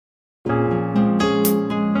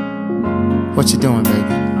What you doing, baby?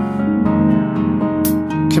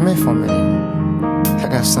 Come here for a minute. I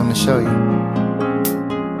got something to show you.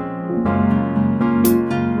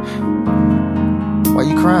 Why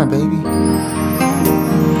you crying, baby?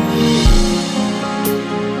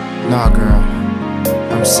 Nah, girl,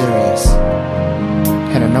 I'm serious.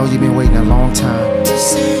 And I know you've been waiting a long time to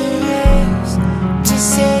say yes, to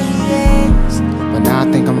say yes. but now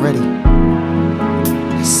I think I'm ready.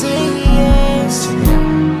 To say yes. Check it out.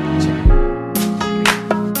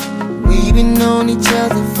 We've been on each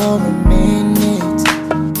other for a minute.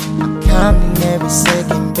 I'm counting every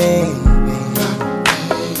second, baby.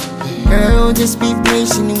 Girl, just be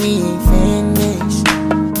patient, we ain't finished.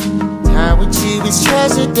 Time with you is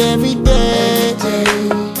treasured every day.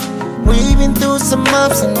 We've been through some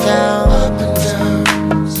ups and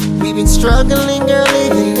downs. We've been struggling, girl,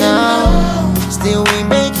 even now. Still we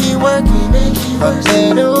make it work, for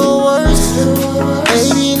better or worse.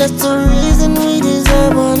 Baby, that's the reason we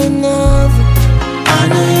deserve one another. I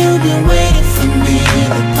know you've been waiting for me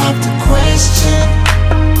to pop the question,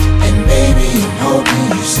 and baby, I'm hoping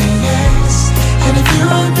you say yes. And if you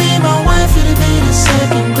would be my wife, it'd be the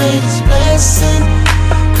second greatest blessing.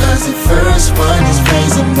 Cause the first one is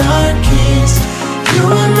raising our kids. You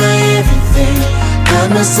are my everything. God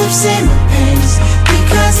must have seen my pains,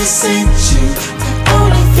 because He sent you. The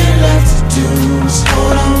only thing left to do is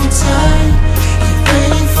hold on tight. Keep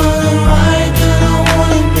waiting for the right girl. I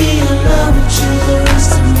wanna be in love with you the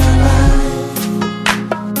rest of my life.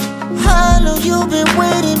 I know you've been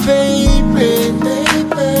waiting, baby,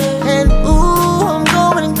 and ooh, I'm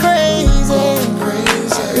going crazy. I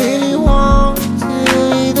really want to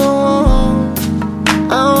be the one.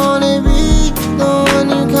 I wanna be the one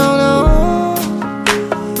you count on.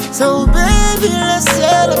 So baby, let's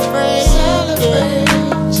celebrate.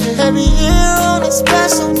 Every year on a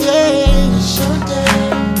special day.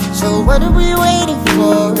 So what are we waiting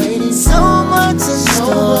for? So much in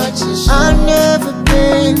store. I've never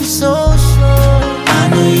been so sure. I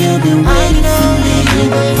know you've been waiting for me to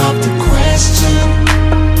pop the question,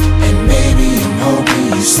 and baby, I'm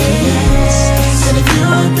hoping you say yes. And if you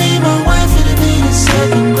would be my wife, it'd be the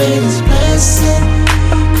second greatest blessing.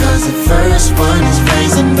 Cause the first one is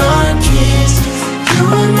raising our kids. You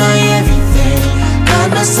are my everything.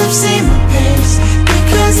 God must have seen my pains,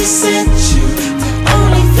 because He sent you. The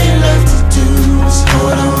only thing left to do is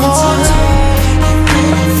hold on tight. Keep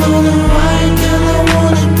waiting for the right girl. I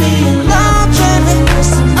wanna be in love with the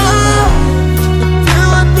rest of my life. If you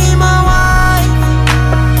would be my wife,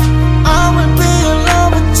 I would be in love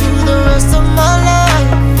with you the rest of my life.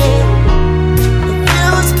 If you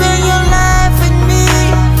would spend your life with me,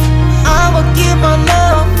 I would give my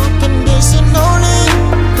love unconditionally.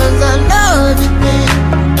 Cause I love you, babe,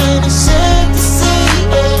 and it's safe to say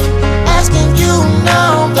it. Asking you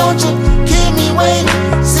now, don't you keep me waiting.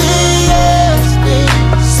 Say yes, babe,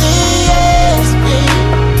 say yes, babe.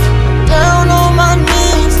 Down on my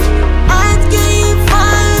knees, asking you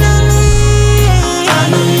finally. I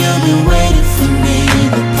know you've been waiting for me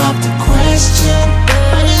to pop the question,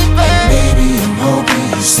 and baby, I'm hoping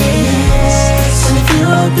you say yes. And if you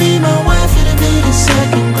would be my wife, it'd be the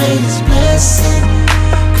second greatest blessing.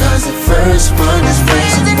 Cause the first one is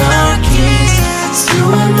raising our kids. You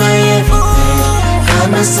are my everything. God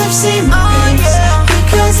must have seen my pains,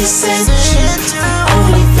 because He sent you.